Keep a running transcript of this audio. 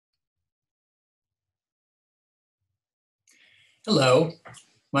Hello,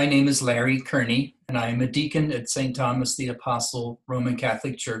 my name is Larry Kearney, and I am a deacon at St. Thomas the Apostle Roman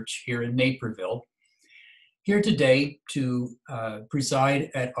Catholic Church here in Naperville. Here today to preside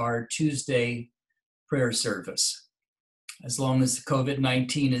at our Tuesday prayer service. As long as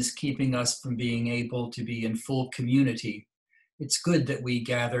COVID-19 is keeping us from being able to be in full community, it's good that we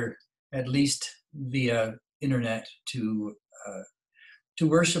gather at least via internet to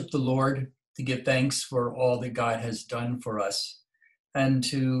worship the Lord, to give thanks for all that God has done for us, and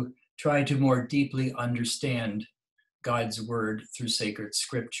to try to more deeply understand God's word through sacred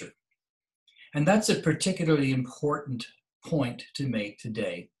scripture. And that's a particularly important point to make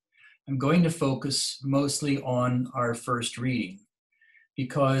today. I'm going to focus mostly on our first reading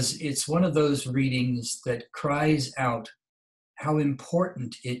because it's one of those readings that cries out how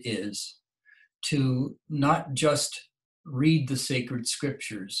important it is to not just read the sacred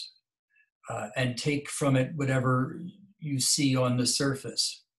scriptures and take from it whatever you see on the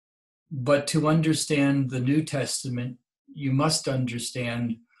surface. But to understand the New Testament, you must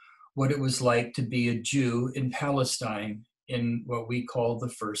understand what it was like to be a Jew in Palestine in what we call the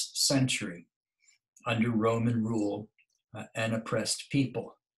first century, under Roman rule and oppressed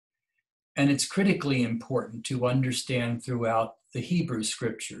people. And it's critically important to understand throughout the Hebrew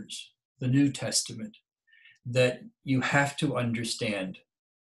scriptures, the New Testament, that you have to understand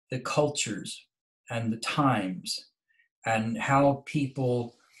the cultures and the times and how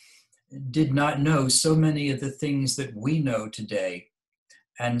people did not know so many of the things that we know today.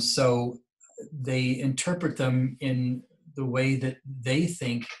 And so they interpret them in the way that they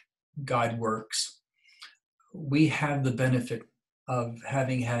think God works. We have the benefit of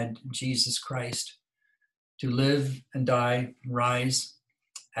having had Jesus Christ to live and die, rise,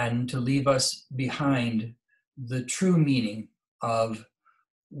 and to leave us behind the true meaning of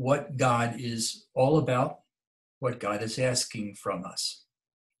what God is all about, what God is asking from us.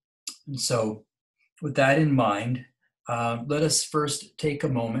 And so with that in mind, let us first take a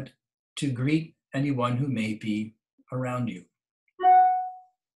moment to greet anyone who may be around you.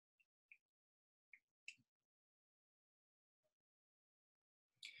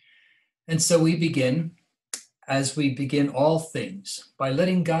 And so we begin, as we begin all things, by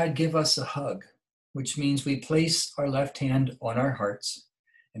letting God give us a hug, which means we place our left hand on our hearts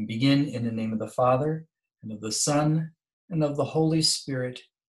and begin in the name of the Father, and of the Son, and of the Holy Spirit.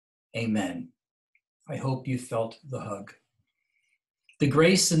 Amen. I hope you felt the hug. The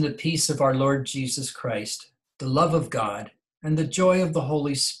grace and the peace of our Lord Jesus Christ, the love of God, and the joy of the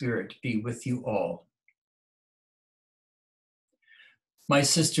Holy Spirit be with you all. My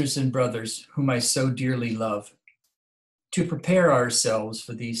sisters and brothers, whom I so dearly love, to prepare ourselves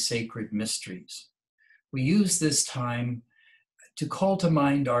for these sacred mysteries, we use this time to call to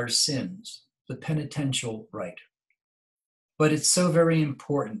mind our sins, the penitential rite. But it's so very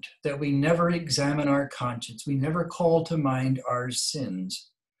important that we never examine our conscience, we never call to mind our sins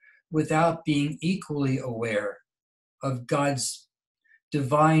without being equally aware of God's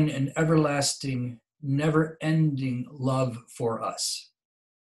divine and everlasting, never-ending love for us.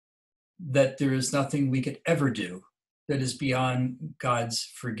 That there is nothing we could ever do that is beyond God's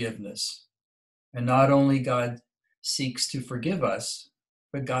forgiveness. And not only God seeks to forgive us,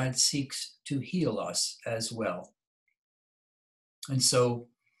 but God seeks to heal us as well. And so,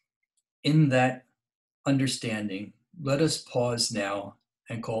 in that understanding, let us pause now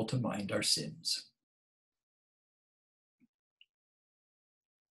and call to mind our sins.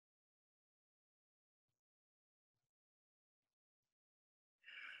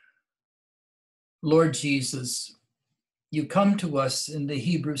 Lord Jesus, you come to us in the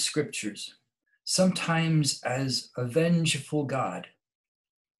Hebrew scriptures, sometimes as a vengeful God.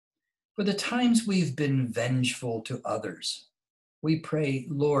 For the times we've been vengeful to others, we pray,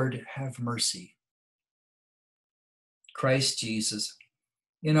 Lord, have mercy. Christ Jesus,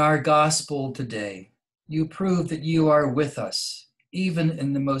 in our gospel today, you prove that you are with us, even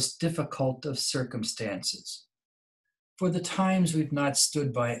in the most difficult of circumstances. For the times we've not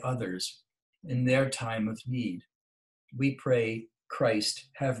stood by others in their time of need, we pray, Christ,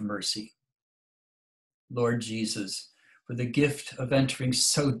 have mercy. Lord Jesus, for the gift of entering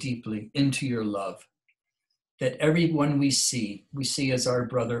so deeply into your love, that everyone we see as our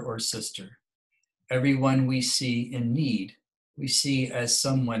brother or sister. Everyone we see in need, we see as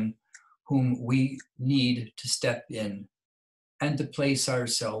someone whom we need to step in and to place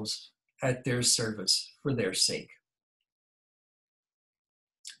ourselves at their service for their sake.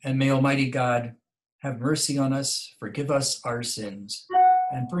 And may Almighty God have mercy on us, forgive us our sins,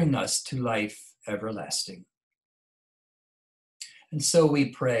 and bring us to life everlasting. And so we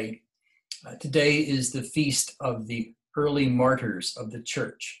pray. Today is the feast of the early martyrs of the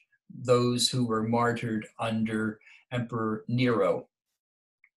church, those who were martyred under Emperor Nero.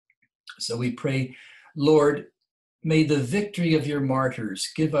 So we pray, Lord, may the victory of your martyrs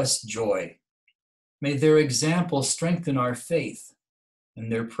give us joy. May their example strengthen our faith,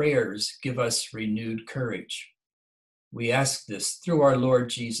 and their prayers give us renewed courage. We ask this through our Lord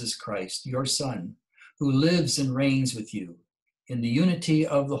Jesus Christ, your Son, who lives and reigns with you in the unity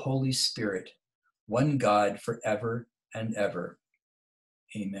of the Holy Spirit, one God forever and ever.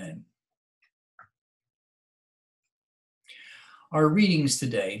 Amen. Our readings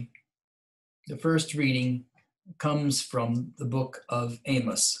today, the first reading comes from the book of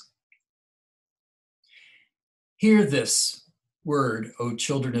Amos. Hear this word, O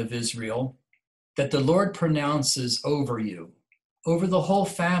children of Israel, that the Lord pronounces over you, over the whole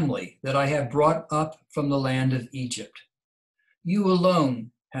family that I have brought up from the land of Egypt. You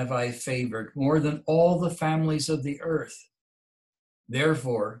alone have I favored more than all the families of the earth.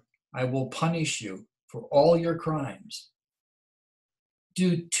 Therefore, I will punish you for all your crimes.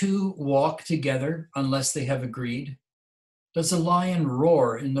 Do two walk together unless they have agreed? Does a lion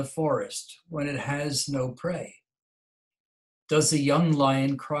roar in the forest when it has no prey? Does a young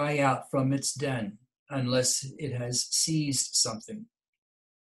lion cry out from its den unless it has seized something?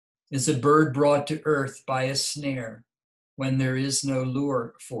 Is a bird brought to earth by a snare when there is no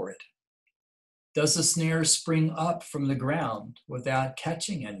lure for it? Does a snare spring up from the ground without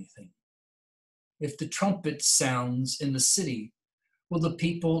catching anything? If the trumpet sounds in the city, will the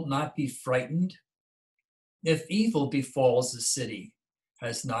people not be frightened? If evil befalls the city,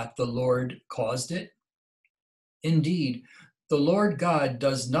 has not the Lord caused it? Indeed, the Lord God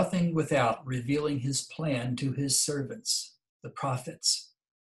does nothing without revealing his plan to his servants, the prophets.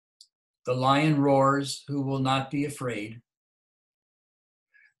 The lion roars, who will not be afraid?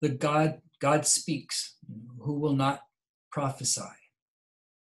 God speaks, who will not prophesy?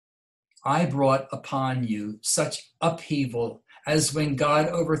 I brought upon you such upheaval as when God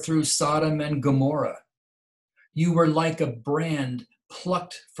overthrew Sodom and Gomorrah. You were like a brand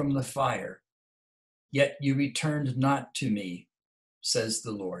plucked from the fire, yet you returned not to me, says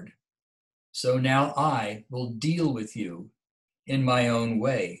the Lord. So now I will deal with you in my own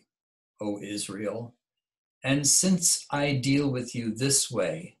way, O Israel. And since I deal with you this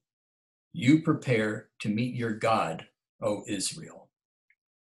way, you prepare to meet your God, O Israel.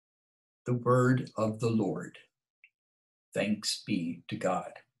 The word of the Lord. Thanks be to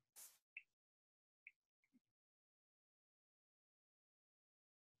God.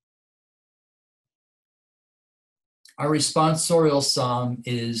 Our responsorial psalm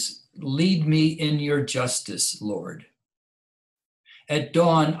is, Lead me in your justice, Lord. At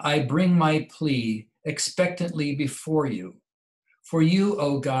dawn, I bring my plea expectantly before you. For you,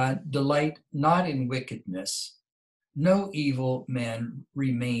 O God, delight not in wickedness. No evil man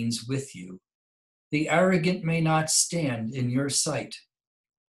remains with you. The arrogant may not stand in your sight.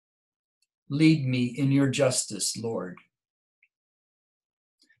 Lead me in your justice, Lord.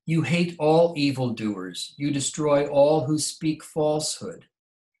 You hate all evildoers. You destroy all who speak falsehood.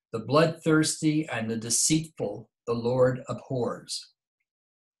 The bloodthirsty and the deceitful the Lord abhors.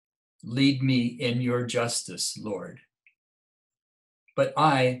 Lead me in your justice, Lord. But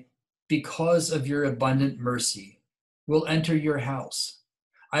I, because of your abundant mercy, will enter your house.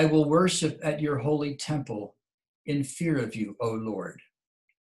 I will worship at your holy temple in fear of you, O Lord.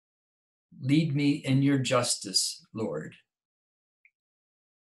 Lead me in your justice, Lord.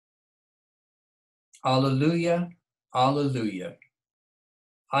 Alleluia, alleluia.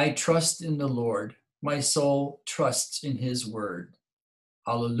 I trust in the Lord. My soul trusts in his word.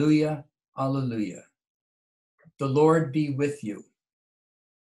 Alleluia, alleluia. The Lord be with you.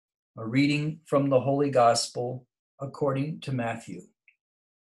 A reading from the Holy Gospel according to Matthew.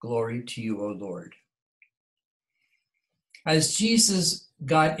 Glory to you, O Lord. As Jesus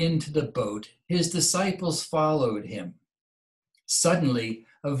got into the boat, his disciples followed him. Suddenly,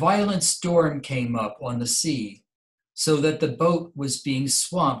 a violent storm came up on the sea, so that the boat was being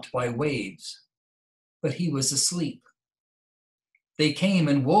swamped by waves, but he was asleep. They came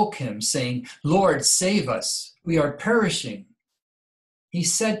and woke him, saying, Lord, save us, we are perishing. He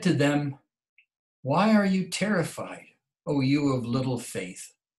said to them, Why are you terrified, O you of little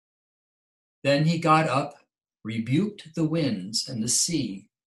faith? Then he got up, rebuked the winds and the sea,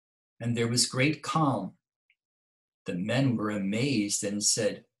 and there was great calm. The men were amazed and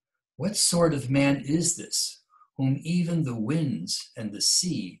said, What sort of man is this, whom even the winds and the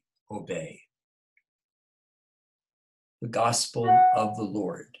sea obey? The Gospel of the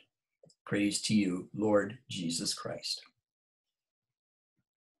Lord. Praise to you, Lord Jesus Christ.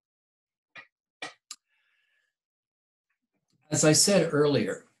 As I said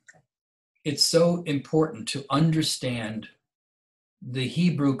earlier, it's so important to understand the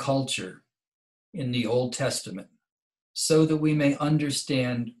Hebrew culture in the Old Testament so that we may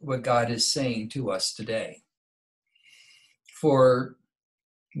understand what God is saying to us today. For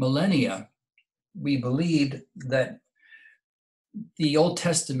millennia, we believed that the Old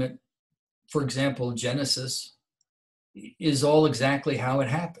Testament, for example, Genesis, is all exactly how it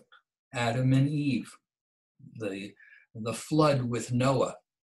happened. Adam and Eve, the flood with Noah,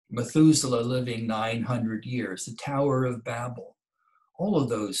 Methuselah living 900 years, the Tower of Babel, all of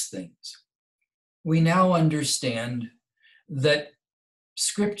those things. We now understand that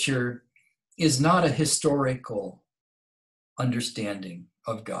Scripture is not a historical understanding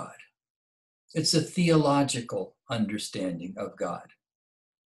of God. It's a theological understanding of God.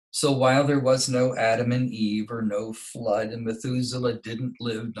 So while there was no Adam and Eve or no flood and Methuselah didn't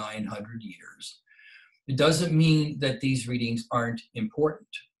live 900 years, it doesn't mean that these readings aren't important.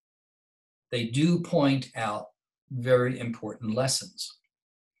 They do point out very important lessons.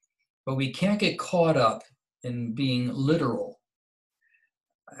 But we can't get caught up in being literal.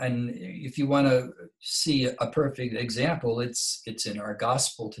 And if you want to see a perfect example, it's in our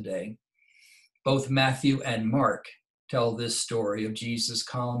gospel today. Both Matthew and Mark tell this story of Jesus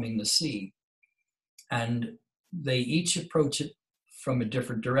calming the sea. And they each approach it from a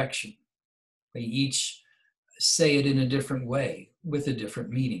different direction. They each say it in a different way with a different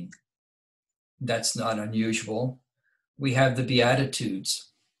meaning. That's not unusual. We have the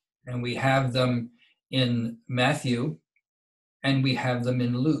Beatitudes, and we have them in Matthew, and we have them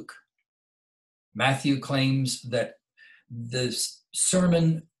in Luke. Matthew claims that this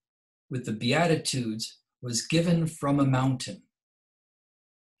sermon with the Beatitudes was given from a mountain.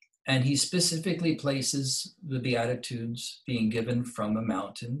 And he specifically places the Beatitudes being given from a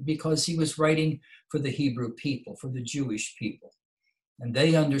mountain because he was writing for the Hebrew people, for the Jewish people. And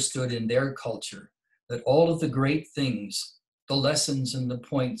they understood in their culture that all of the great things, the lessons and the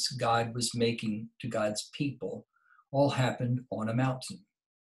points God was making to God's people, all happened on a mountain.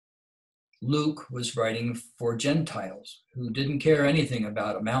 Luke was writing for Gentiles who didn't care anything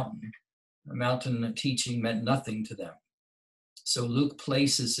about a mountain. A mountain teaching meant nothing to them. So Luke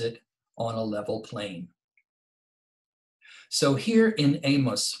places it on a level plane. So here in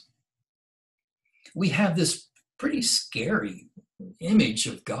Amos, we have this pretty scary image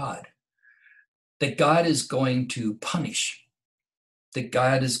of God, that God is going to punish, that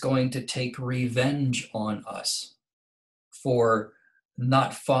God is going to take revenge on us for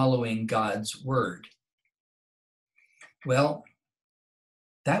not following God's word. Well,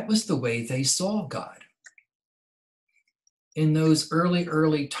 that was the way they saw God. In those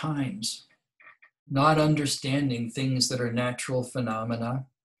early times, not understanding things that are natural phenomena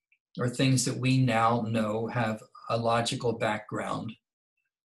or things that we now know have a logical background,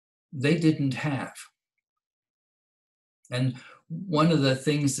 they didn't have. And one of the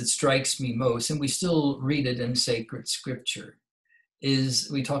things that strikes me most, and we still read it in sacred scripture, is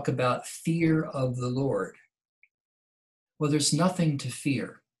we talk about fear of the Lord. Well, there's nothing to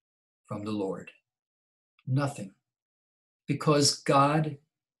fear from the Lord. Nothing. Because God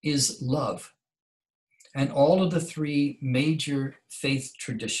is love. And all of the three major faith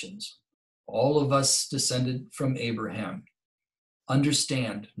traditions, all of us descended from Abraham,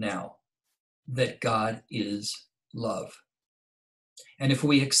 understand now that God is love. And if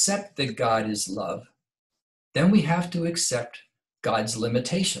we accept that God is love, then we have to accept God's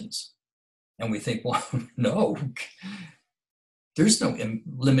limitations. And we think, well, no, there's no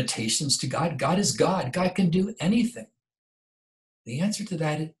limitations to God. God is God. God can do anything. The answer to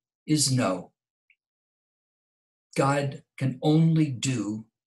that is no. God can only do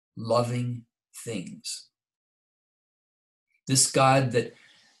loving things. This God that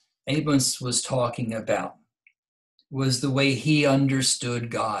Amos was talking about was the way he understood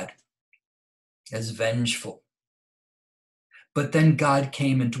God, as vengeful. But then God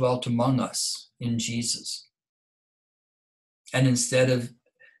came and dwelt among us in Jesus. And instead of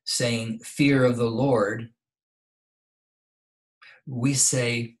saying fear of the Lord, we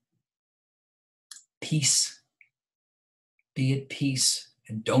say peace. Be at peace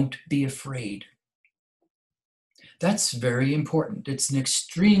and don't be afraid. That's very important. It's an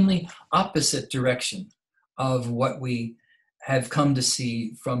extremely opposite direction of what we have come to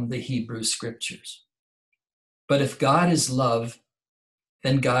see from the Hebrew scriptures. But if God is love,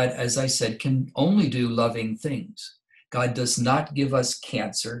 then God, as I said, can only do loving things. God does not give us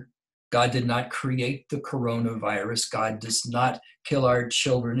cancer. God did not create the coronavirus. God does not kill our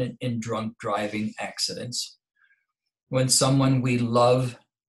children in drunk driving accidents. When someone we love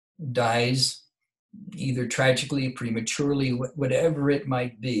dies, either tragically, prematurely, whatever it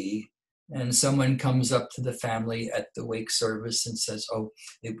might be, and someone comes up to the family at the wake service and says, "Oh,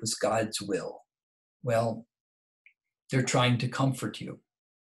 it was God's will." Well, they're trying to comfort you,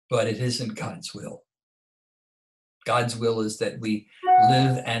 but it isn't God's will. God's will is that we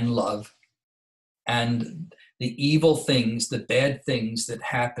live and love, and the evil things, the bad things that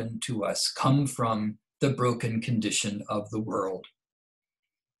happen to us come from the broken condition of the world.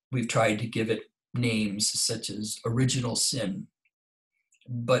 We've tried to give it names such as original sin,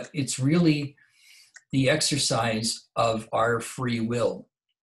 but it's really the exercise of our free will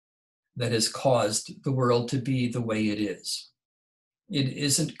that has caused the world to be the way it is. It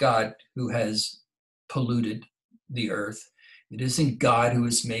isn't God who has polluted the earth. It isn't God who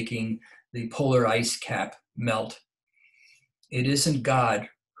is making the polar ice cap melt. It isn't God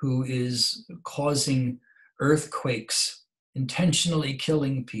who is causing earthquakes, intentionally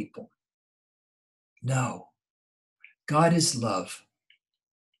killing people. No, God is love.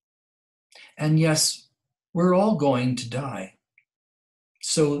 And yes, we're all going to die.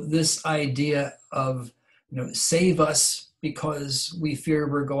 So this idea of, save us because we fear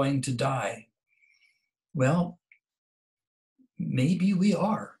we're going to die. Well, maybe we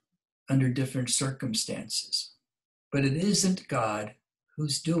are under different circumstances, but it isn't God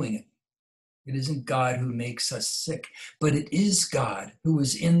who's doing it. It isn't God who makes us sick, but it is God who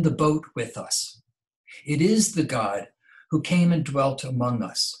is in the boat with us. It is the God who came and dwelt among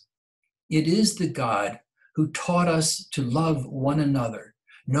us. It is the God who taught us to love one another,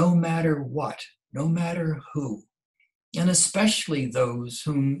 no matter what, no matter who, and especially those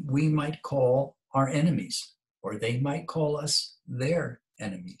whom we might call our enemies, or they might call us their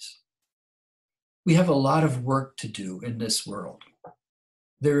enemies. We have a lot of work to do in this world.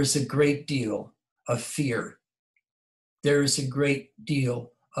 There is a great deal of fear. There is a great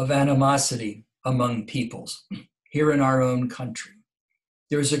deal of animosity among peoples here in our own country.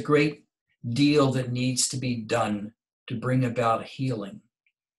 There's a great deal that needs to be done to bring about healing.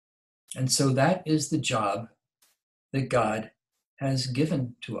 And so that is the job that God has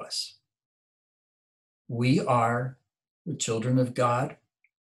given to us. We are the children of God.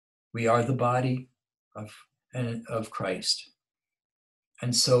 We are the body of Christ.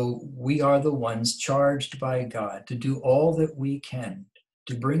 And so we are the ones charged by God to do all that we can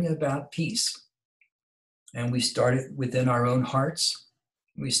to bring about peace. And we start it within our own hearts.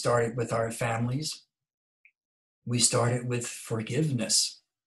 We start it with our families. We start it with forgiveness.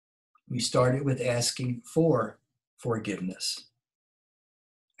 We start it with asking for forgiveness.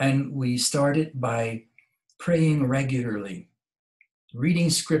 And we start it by praying regularly, reading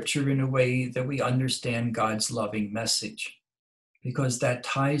scripture in a way that we understand God's loving message, because that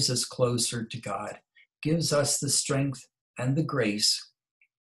ties us closer to God, gives us the strength and the grace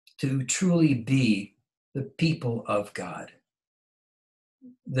to truly be the people of God,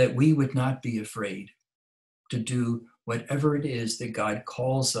 that we would not be afraid to do whatever it is that God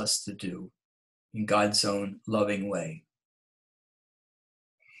calls us to do in God's own loving way.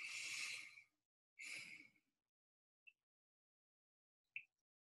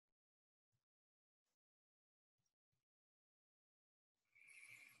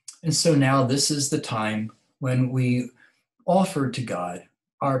 And so now this is the time when we offer to God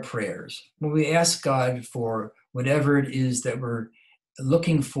our prayers, when we ask God for whatever it is that we're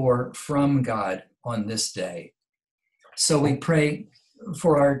looking for from God on this day. So we pray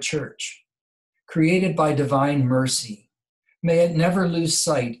for our church, created by divine mercy. May it never lose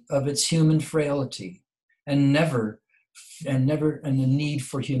sight of its human frailty and the need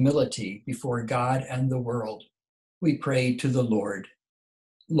for humility before God and the world. We pray to the Lord.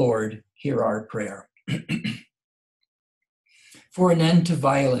 Lord, hear our prayer. For an end to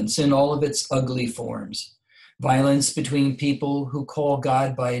violence in all of its ugly forms, violence between people who call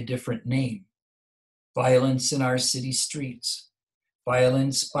God by a different name, violence in our city streets,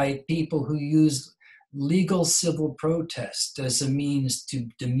 violence by people who use legal civil protest as a means to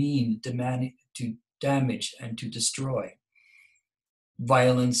to damage and to destroy,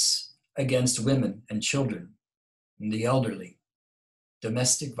 violence against women and children and the elderly,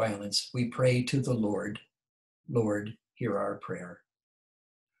 domestic violence. We pray to the Lord. Lord, hear our prayer.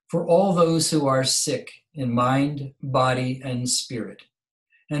 For all those who are sick in mind, body, and spirit,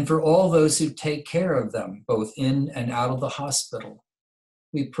 and for all those who take care of them, both in and out of the hospital,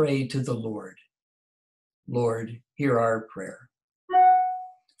 we pray to the Lord. Lord, hear our prayer.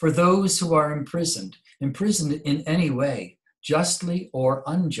 For those who are imprisoned in any way, justly or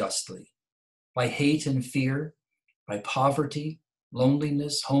unjustly, by hate and fear, by poverty,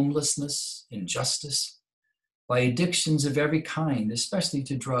 loneliness, homelessness, injustice, by addictions of every kind, especially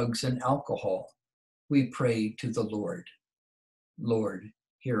to drugs and alcohol, we pray to the Lord. Lord,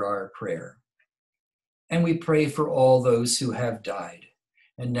 hear our prayer. And we pray for all those who have died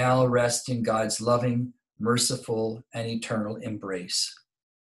and now rest in God's loving, merciful, and eternal embrace,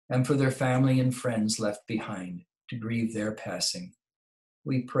 and for their family and friends left behind to grieve their passing.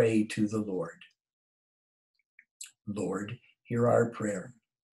 We pray to the Lord. Lord, hear our prayer.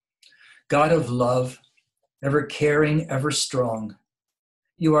 God of love, ever caring, ever strong,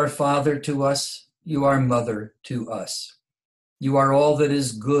 you are Father to us, you are Mother to us. You are all that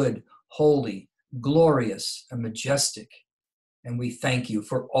is good, holy, glorious, and majestic, and we thank you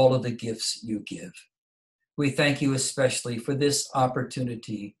for all of the gifts you give. We thank you especially for this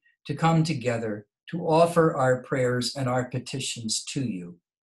opportunity to come together to offer our prayers and our petitions to you.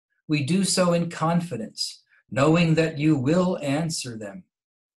 We do so in confidence, knowing that you will answer them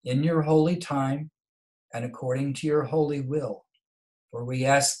in your holy time and according to your holy will, for we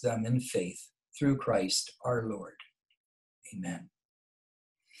ask them in faith through Christ our Lord. Amen.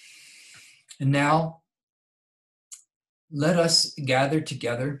 And now, let us gather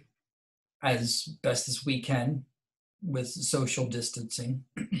together as best as we can with social distancing,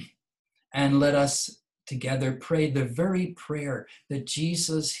 and let us together pray the very prayer that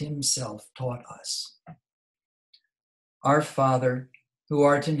Jesus himself taught us. Our Father, who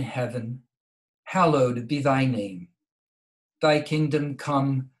art in heaven, hallowed be thy name. Thy kingdom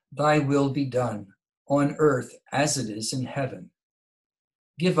come, thy will be done, on earth as it is in heaven.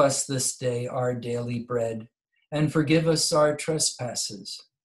 Give us this day our daily bread, and forgive us our trespasses,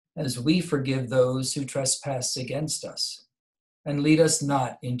 as we forgive those who trespass against us. And lead us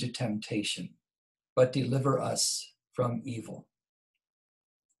not into temptation, but deliver us from evil.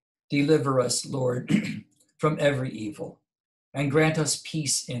 Deliver us, Lord, from every evil, and grant us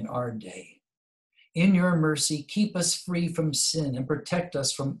peace in our day. In your mercy, keep us free from sin and protect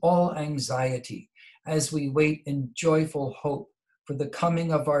us from all anxiety as we wait in joyful hope for the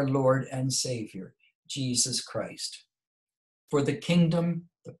coming of our Lord and Savior, Jesus Christ. For the kingdom,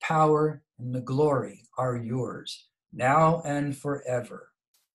 the power, and the glory are yours, now and forever.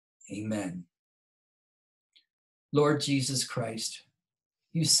 Amen. Lord Jesus Christ,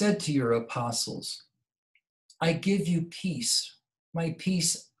 you said to your apostles, I give you peace. My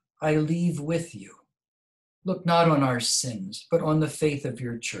peace I leave with you. Look not on our sins, but on the faith of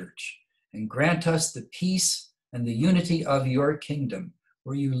your church, and grant us the peace and the unity of your kingdom,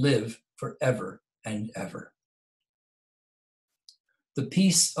 where you live forever and ever. The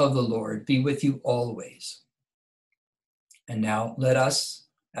peace of the Lord be with you always. And now let us,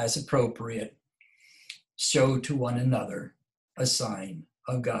 as appropriate, show to one another a sign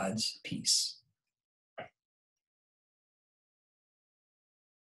of God's peace.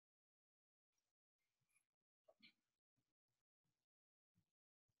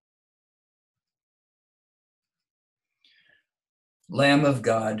 Lamb of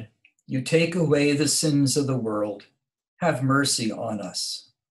God, you take away the sins of the world. Have mercy on us.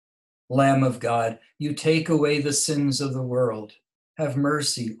 Lamb of God, you take away the sins of the world. Have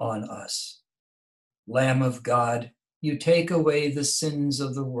mercy on us. Lamb of God, you take away the sins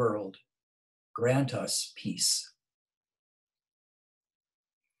of the world. Grant us peace.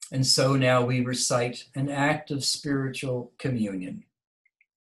 And so now we recite an act of spiritual communion.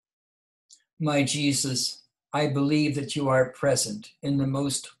 My Jesus, I believe that you are present in the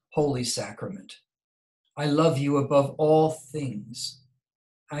most holy sacrament. I love you above all things.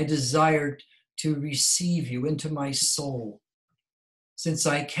 I desire to receive you into my soul. Since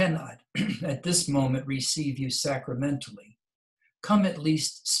I cannot at this moment receive you sacramentally, come at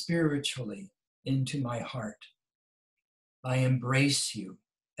least spiritually into my heart. I embrace you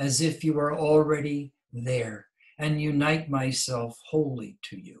as if you are already there and unite myself wholly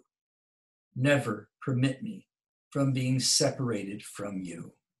to you. Never permit me from being separated from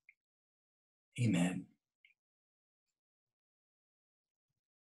you. Amen.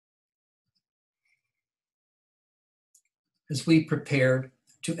 As we prepare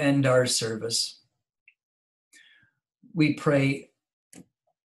to end our service, we pray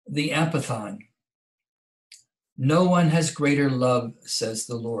the Antiphon. No one has greater love, says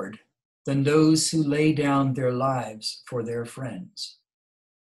the Lord, than those who lay down their lives for their friends.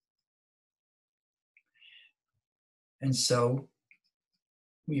 And so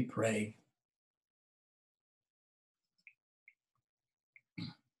we pray.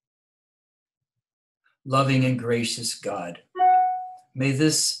 Loving and gracious God, may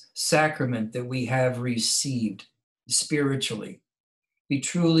this sacrament that we have received spiritually be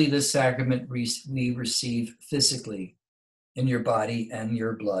truly the sacrament we receive physically in your body and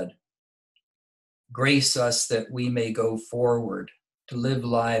your blood. Grace us that we may go forward to live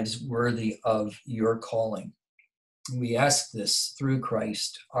lives worthy of your calling. We ask this through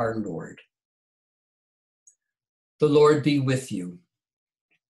Christ our Lord. The Lord be with you.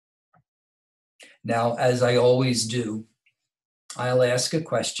 Now, as I always do, I'll ask a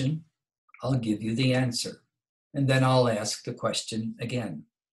question, I'll give you the answer, and then I'll ask the question again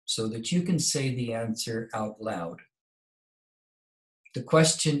so that you can say the answer out loud. The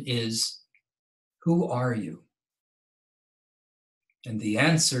question is, who are you? And the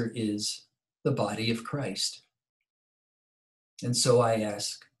answer is the body of Christ. And so I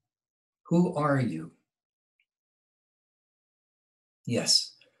ask, who are you?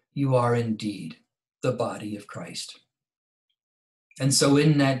 Yes, you are indeed the body of Christ. And so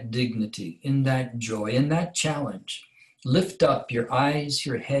in that dignity, in that joy, in that challenge, lift up your eyes,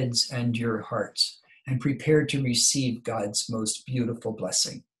 your heads, and your hearts, and prepare to receive God's most beautiful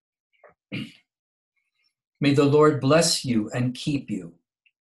blessing. May the Lord bless you and keep you.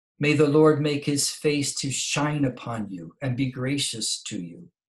 May the Lord make his face to shine upon you and be gracious to you.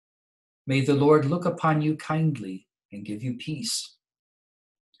 May the Lord look upon you kindly and give you peace.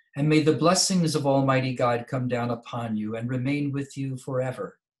 And may the blessings of Almighty God come down upon you and remain with you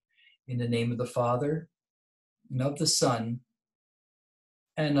forever. In the name of the Father, and of the Son,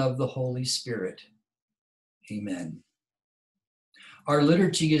 and of the Holy Spirit. Amen. Our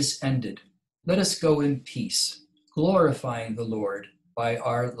liturgy is ended. Let us go in peace, glorifying the Lord by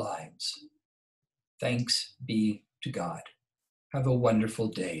our lives. Thanks be to God. Have a wonderful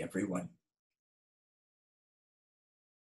day, everyone.